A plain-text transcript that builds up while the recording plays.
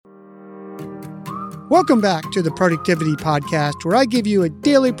Welcome back to the Productivity Podcast, where I give you a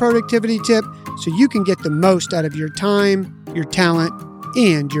daily productivity tip so you can get the most out of your time, your talent,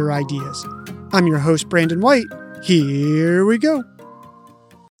 and your ideas. I'm your host, Brandon White. Here we go.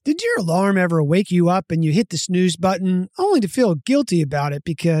 Did your alarm ever wake you up and you hit the snooze button only to feel guilty about it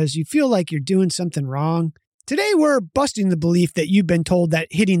because you feel like you're doing something wrong? Today, we're busting the belief that you've been told that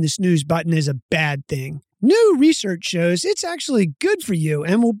hitting the snooze button is a bad thing. New research shows it's actually good for you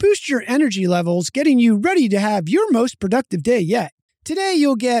and will boost your energy levels, getting you ready to have your most productive day yet. Today,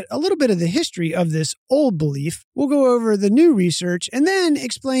 you'll get a little bit of the history of this old belief. We'll go over the new research and then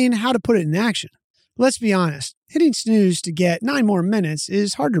explain how to put it in action. Let's be honest, hitting snooze to get 9 more minutes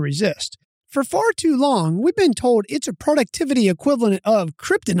is hard to resist. For far too long, we've been told it's a productivity equivalent of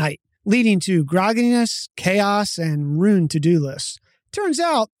kryptonite, leading to grogginess, chaos, and ruined to-do lists. Turns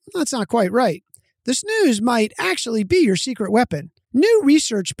out, that's not quite right. The snooze might actually be your secret weapon. New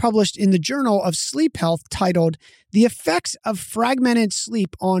research published in the Journal of Sleep Health titled The Effects of Fragmented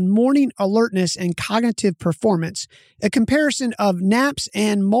Sleep on Morning Alertness and Cognitive Performance, a comparison of naps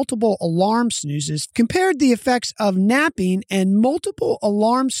and multiple alarm snoozes, compared the effects of napping and multiple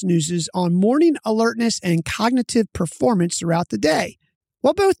alarm snoozes on morning alertness and cognitive performance throughout the day.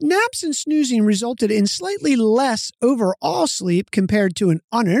 While both naps and snoozing resulted in slightly less overall sleep compared to an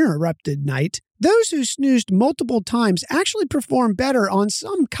uninterrupted night, those who snoozed multiple times actually performed better on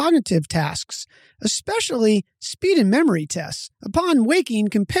some cognitive tasks, especially speed and memory tests, upon waking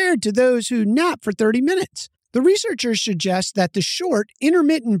compared to those who napped for 30 minutes. The researchers suggest that the short,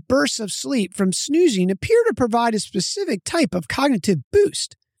 intermittent bursts of sleep from snoozing appear to provide a specific type of cognitive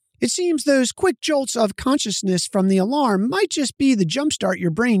boost. It seems those quick jolts of consciousness from the alarm might just be the jumpstart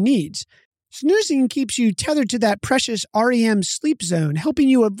your brain needs. Snoozing keeps you tethered to that precious REM sleep zone, helping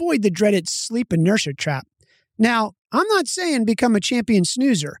you avoid the dreaded sleep inertia trap. Now, I'm not saying become a champion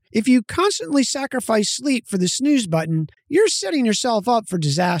snoozer. If you constantly sacrifice sleep for the snooze button, you're setting yourself up for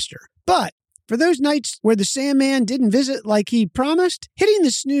disaster. But for those nights where the Sandman didn't visit like he promised, hitting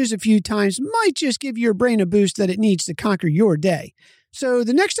the snooze a few times might just give your brain a boost that it needs to conquer your day. So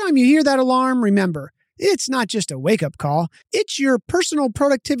the next time you hear that alarm, remember, it's not just a wake-up call. It's your personal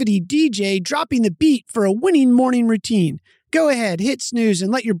productivity DJ dropping the beat for a winning morning routine. Go ahead, hit snooze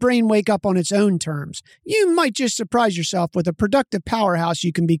and let your brain wake up on its own terms. You might just surprise yourself with a productive powerhouse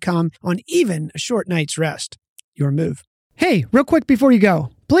you can become on even a short night's rest. Your move. Hey, real quick before you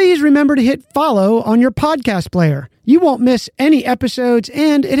go, please remember to hit follow on your podcast player. You won't miss any episodes,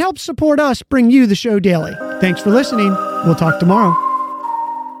 and it helps support us bring you the show daily. Thanks for listening. We'll talk tomorrow.